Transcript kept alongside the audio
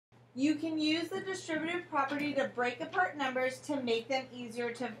You can use the distributive property to break apart numbers to make them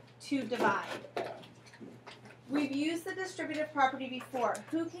easier to divide. We've used the distributive property before.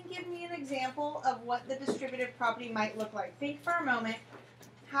 Who can give me an example of what the distributive property might look like? Think for a moment.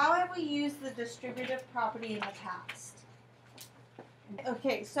 How have we used the distributive property in the past?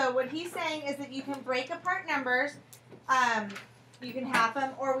 Okay, so what he's saying is that you can break apart numbers. You can half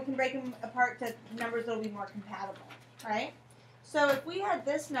them, or we can break them apart to numbers that will be more compatible, right? So if we had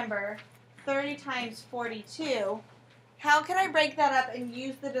this number, 30 times 42, how can I break that up and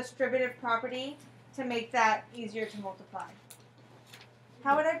use the distributive property to make that easier to multiply?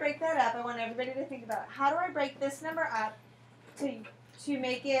 How would I break that up? I want everybody to think about it. How do I break this number up to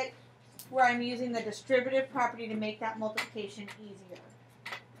make it where I'm using the distributive property to make that multiplication easier?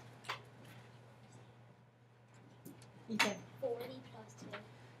 Ethan. 40 plus 2.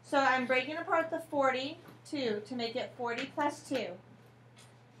 So I'm breaking apart the 42 to make it 40 plus 2.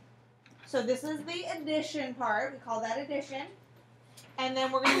 So this is the addition part. We call that addition. And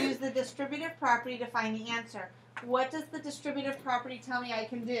then we're going to use the distributive property to find the answer. What does the distributive property tell me I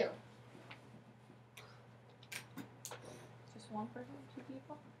can do? Just one person? Two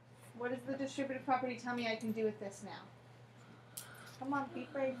people? What does the distributive property tell me I can do with this now? Come on, be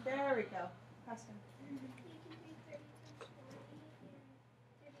brave. There we go. Preston. You can do 30 times 40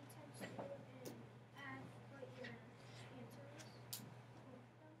 and 30 times 2 and add what your answer is.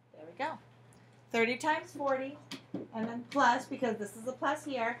 There we go. 30 times 40, and then plus, because this is a plus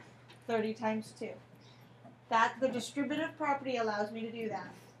here, 30 times 2. That the distributive property allows me to do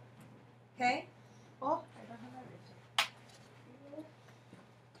that. Okay? Oh, I don't have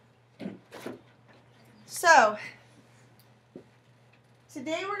my eraser. So,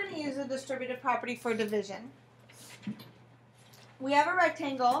 today we're going to use the distributive property for division. We have a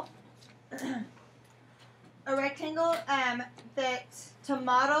rectangle. That to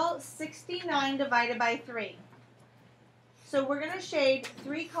model 69 divided by 3. So we're going to shade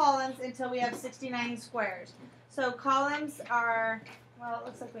 3 columns until we have 69 squares. So columns are, well, it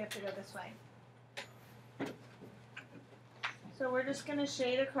looks like we have to go this way. So we're just going to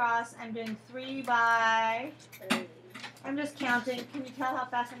shade across. I'm doing 3 by, I'm just counting. Can you tell how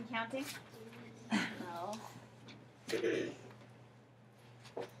fast I'm counting? No.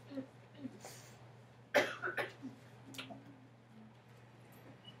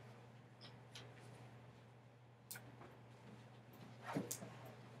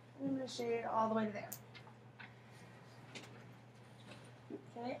 I'm going to shade it all the way to there.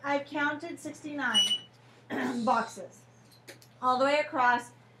 Okay, I've counted 69 boxes all the way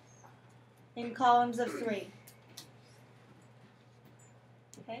across in columns of 3.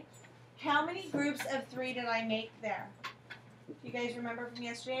 Okay, how many groups of 3 did I make there? Do you guys remember from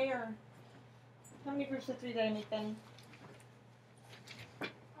yesterday, or how many groups of 3 did I make, Benny?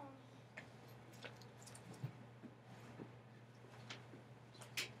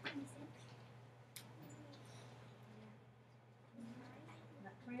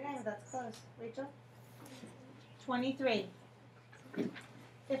 That's close. Rachel? 23.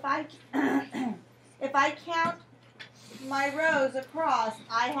 If I count my rows across,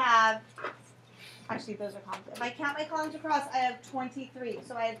 I have, actually those are columns. If I count my columns across, I have 23.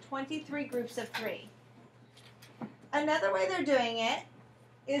 So I have 23 groups of 3. Another way they're doing it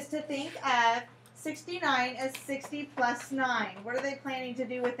is to think of 69 as 60 plus 9. What are they planning to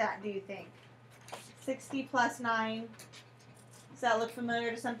do with that, do you think? 60 plus 9. Does that look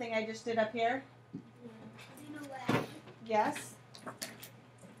familiar to something I just did up here? Yes?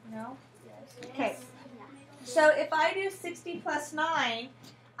 No? Okay. So if I do 60 plus 9,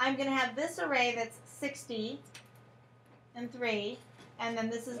 I'm going to have this array that's 60 and 3, and then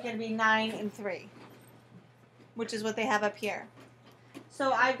this is going to be 9 and 3, which is what they have up here.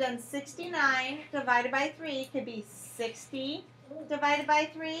 So I've done 69 divided by 3 could be 60 divided by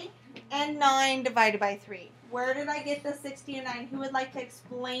 3 and 9 divided by 3. Where did I get the 60 and 9? Who would like to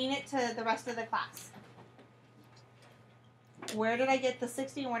explain it to the rest of the class? Where did I get the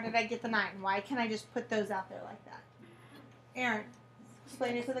 60 and where did I get the 9? Why can't I just put those out there like that? Aaron,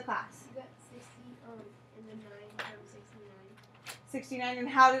 explain it to the class. You got 60 and then 9 from 69. 69, and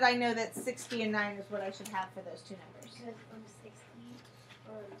how did I know that 60 and 9 is what I should have for those two numbers? Because 60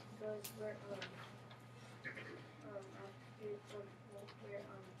 goes where after where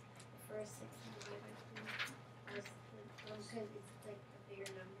the first 60 divided by 3 because it's like a bigger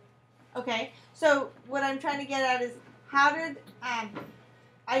number. Okay, so what I'm trying to get at is how did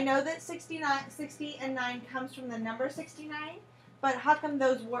I know that 60 and 9 comes from the number 69, but how come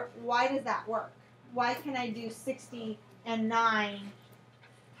those work? Why does that work? Why can I do 60 and 9?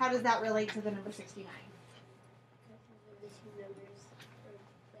 How does that relate to the number 69? Because the two numbers are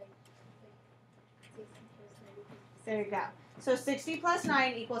like There you go. So 60 plus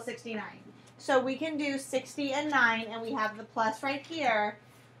 9 equals 69. So we can do 60 and 9, and we have the plus right here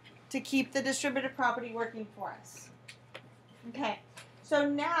to keep the distributive property working for us. Okay. So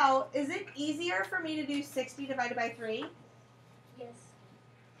now, is it easier for me to do 60 divided by 3? Yes.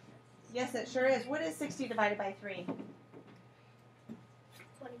 Yes, it sure is. What is 60 divided by 3?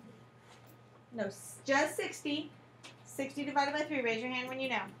 20. No, just 60. 60 divided by 3. Raise your hand when you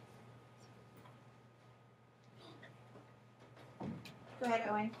know. Go ahead,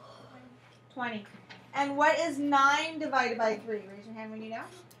 Owen. 20. And what is 9 divided by 3? Raise your hand when you know.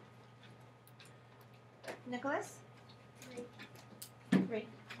 Nicholas? 3.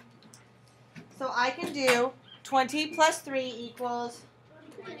 So I can do 20 plus 3 equals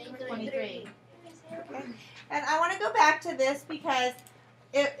 23. Okay. And I want to go back to this because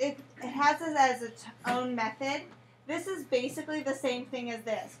it has this as its own method. This is basically the same thing as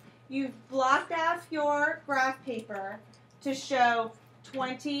this. You've blocked out your graph paper to show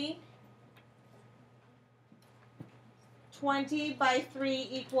 20 by 3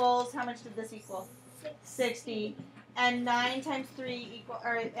 equals, how much did this equal? 60. And 9 times 3 equal,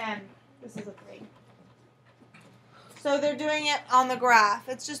 this is a 3. So they're doing it on the graph.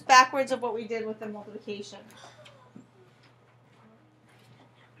 It's just backwards of what we did with the multiplication.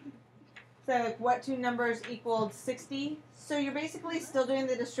 So like what two numbers equaled 60? So you're basically still doing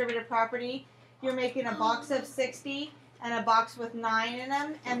the distributive property. You're making a box of 60 and a box with 9 in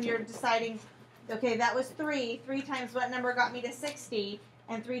them, and you're deciding, okay, that was 3. 3 times what number got me to 60,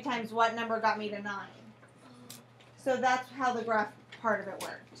 and 3 times what number got me to 9. So that's how the graph part of it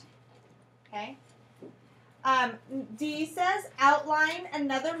worked. Okay? D says outline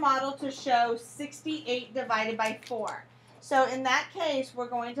another model to show 68 divided by 4. So in that case, we're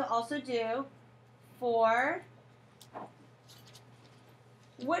going to also do 4.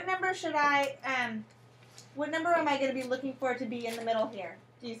 What number should I, what number am I going to be looking for to be in the middle here,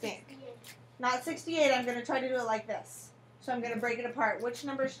 do you think? 68. Not 68, I'm going to try to do it like this. So I'm going to break it apart. Which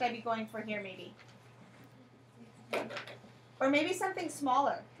number should I be going for here maybe? Or maybe something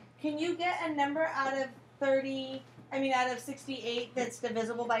smaller. Can you get a number out of out of 68 that's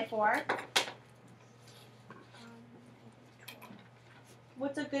divisible by 4?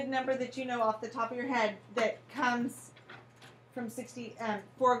 What's a good number that you know off the top of your head that comes from 60,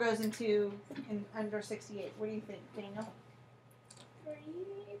 4 goes under 68? What do you think, Daniel? 3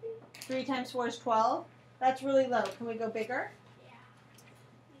 maybe? 3 times 4 is 12? That's really low. Can we go bigger? Yeah.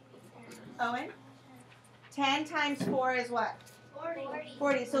 Maybe 10. Owen? 10 times 4 is what? 40.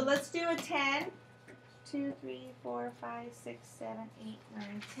 40. So let's do a 10. 2, 3, 4, 5, 6, 7, 8,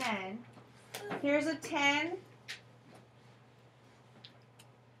 9, 10. Here's a 10.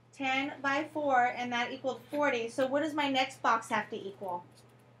 10 by 4, and that equaled 40. So what does my next box have to equal?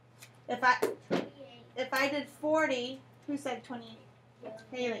 If I did 40, who said 28? Yeah.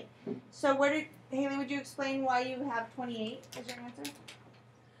 Haley. So Haley, would you explain why you have 28 as your answer?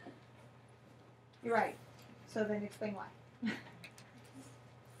 You're right. So then explain why.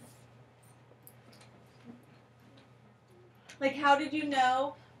 Like, how did you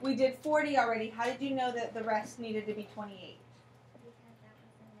know we did 40 already? How did you know that the rest needed to be 28? Because that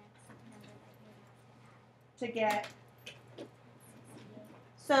was the next number that you To get, have.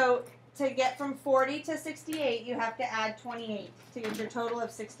 so to get from 40 to 68, you have to add 28 to get your total of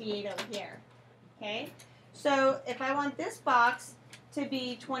 68 over here. Okay? So if I want this box to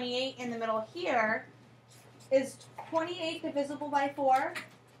be 28 in the middle here, is 28 divisible by 4?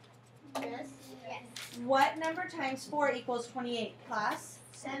 Yes. Yes. What number times 4 equals 28, class?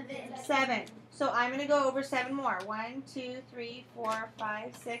 7. 7. So I'm going to go over 7 more. 1, 2, 3, 4,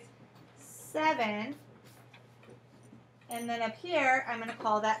 5, 6, 7. And then up here, I'm going to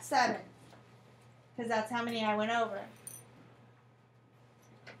call that 7. Because that's how many I went over.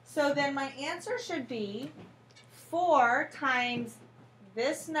 So then my answer should be 4 times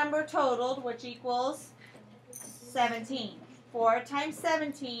this number totaled, which equals 17. 4 times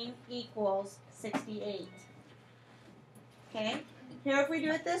 17 equals 68. Okay? Here, if we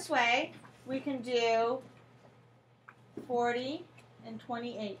do it this way, we can do 40 and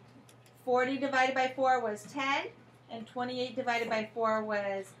 28. 40 divided by 4 was 10, and 28 divided by 4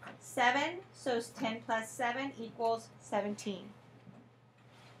 was 7. So 10 plus 7 equals 17.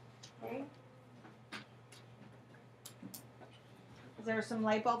 Okay? Is there some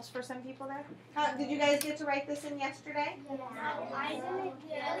light bulbs for some people there? Did you guys get to write this in yesterday? No, I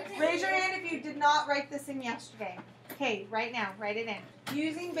didn't. Raise your hand if you did not write this in yesterday. Okay, right now, write it in.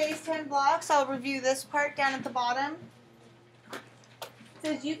 Using base 10 blocks, I'll review this part down at the bottom. It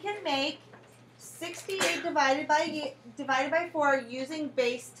says you can make 68 divided by 4 using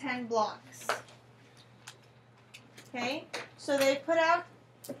base 10 blocks. Okay, so they put out,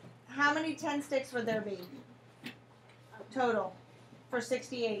 how many 10 sticks would there be total for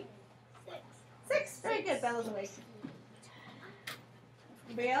 68? 6. Very good. Bella's awake.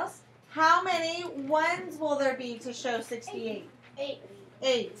 Anybody else? How many ones will there be to show 68? 8.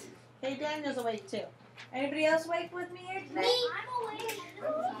 Okay, Daniel's awake too. Anybody else awake with me here today?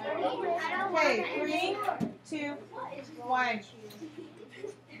 I'm awake. Okay, 3, 2, 1.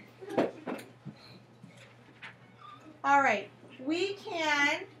 All right, we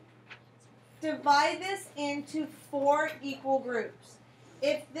can divide this into 4 equal groups.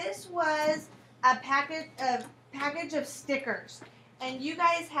 If this was a package of stickers, and you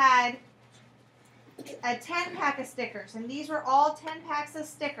guys had a 10 pack of stickers, and these were all 10 packs of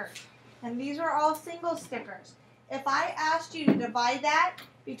stickers, and these were all single stickers. If I asked you to divide that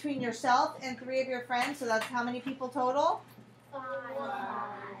between yourself and 3 of your friends, so that's how many people total? 5.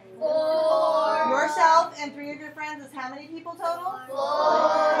 4. Yourself and 3 of your friends is how many people total?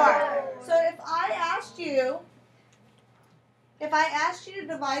 4. So if I asked you to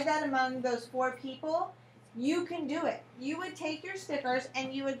divide that among those 4 people, you can do it. You would take your stickers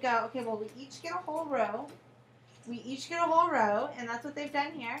and you would go, okay, well, we each get a whole row. And that's what they've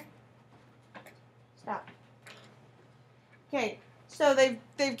done here. Stop. Okay, so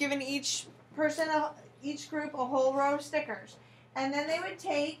they've given each group a whole row of stickers. And then they would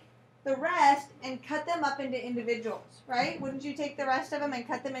take the rest and cut them up into individuals, right? Wouldn't you take the rest of them and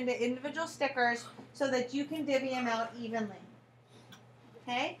cut them into individual stickers so that you can divvy them out evenly?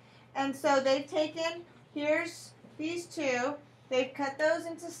 Okay? And so they've taken, here's these 2, they've cut those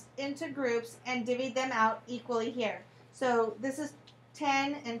into groups and divvied them out equally here. So this is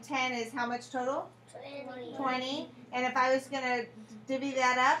 10, and 10 is how much total? 20. And if I was going to divvy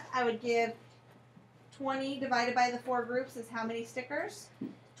that up, I would give 20 divided by the 4 groups is how many stickers?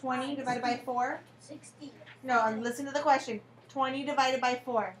 20 divided by 4? 60. No, listen to the question. 20 divided by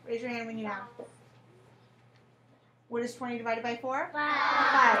 4. Raise your hand when you know. What is 20 divided by 4?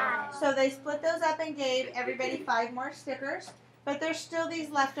 5. So they split those up and gave everybody 5 more stickers, but there's still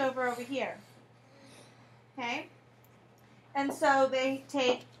these left over here. Okay? And so they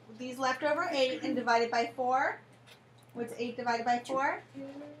take these leftover 8 and divide it by 4. What's 8 divided by 4?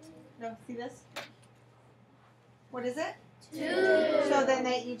 No, see this? What is it? 2. So then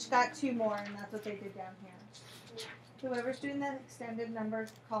they each got 2 more, and that's what they did down here. Whoever's doing the extended number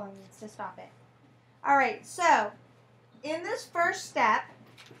calling needs to stop it. All right, so in this first step,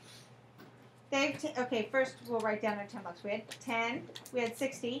 first we'll write down our 10 bucks. We had 10, we had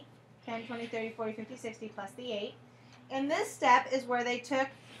 60, 10, 20, 30, 40, 50, 60, plus the 8. In this step is where they took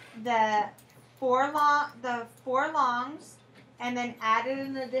the 4 longs and then added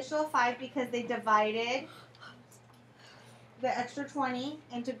an additional 5 because they divided the extra 20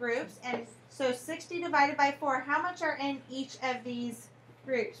 into groups. And so 60 divided by 4, how much are in each of these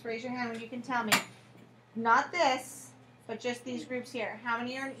groups? Raise your hand when you can tell me. Not this, but just these groups here. How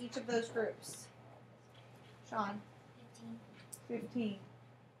many are in each of those groups? Sean? 15.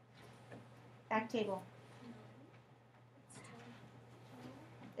 Back table.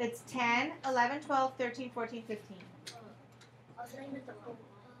 It's 10, 11, 12, 13, 14, 15.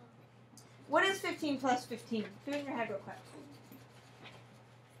 What is 15 plus 15? Do it in your head real quick.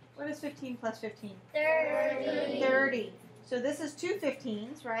 What is 15 plus 15? 30. 30. So this is 2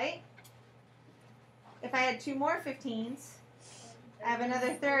 15s, right? If I had 2 more 15s, I have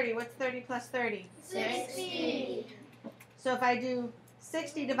another 30. What's 30 plus 30? 60. So if I do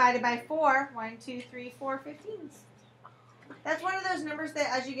 60 divided by 4, 1, 2, 3, 4 15s. That's one of those numbers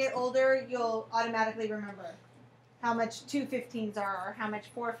that as you get older, you'll automatically remember how much 2 15s are, or how much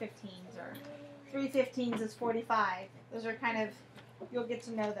 4 15s, or 3 15s is 45. Those are kind of, you'll get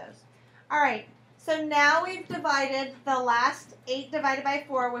to know those. All right, so now we've divided the last 8 divided by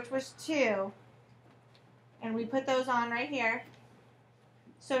 4, which was 2, and we put those on right here.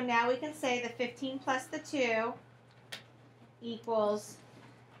 So now we can say the 15 plus the 2 equals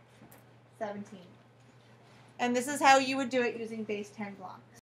 17. And this is how you would do it using base 10 blocks.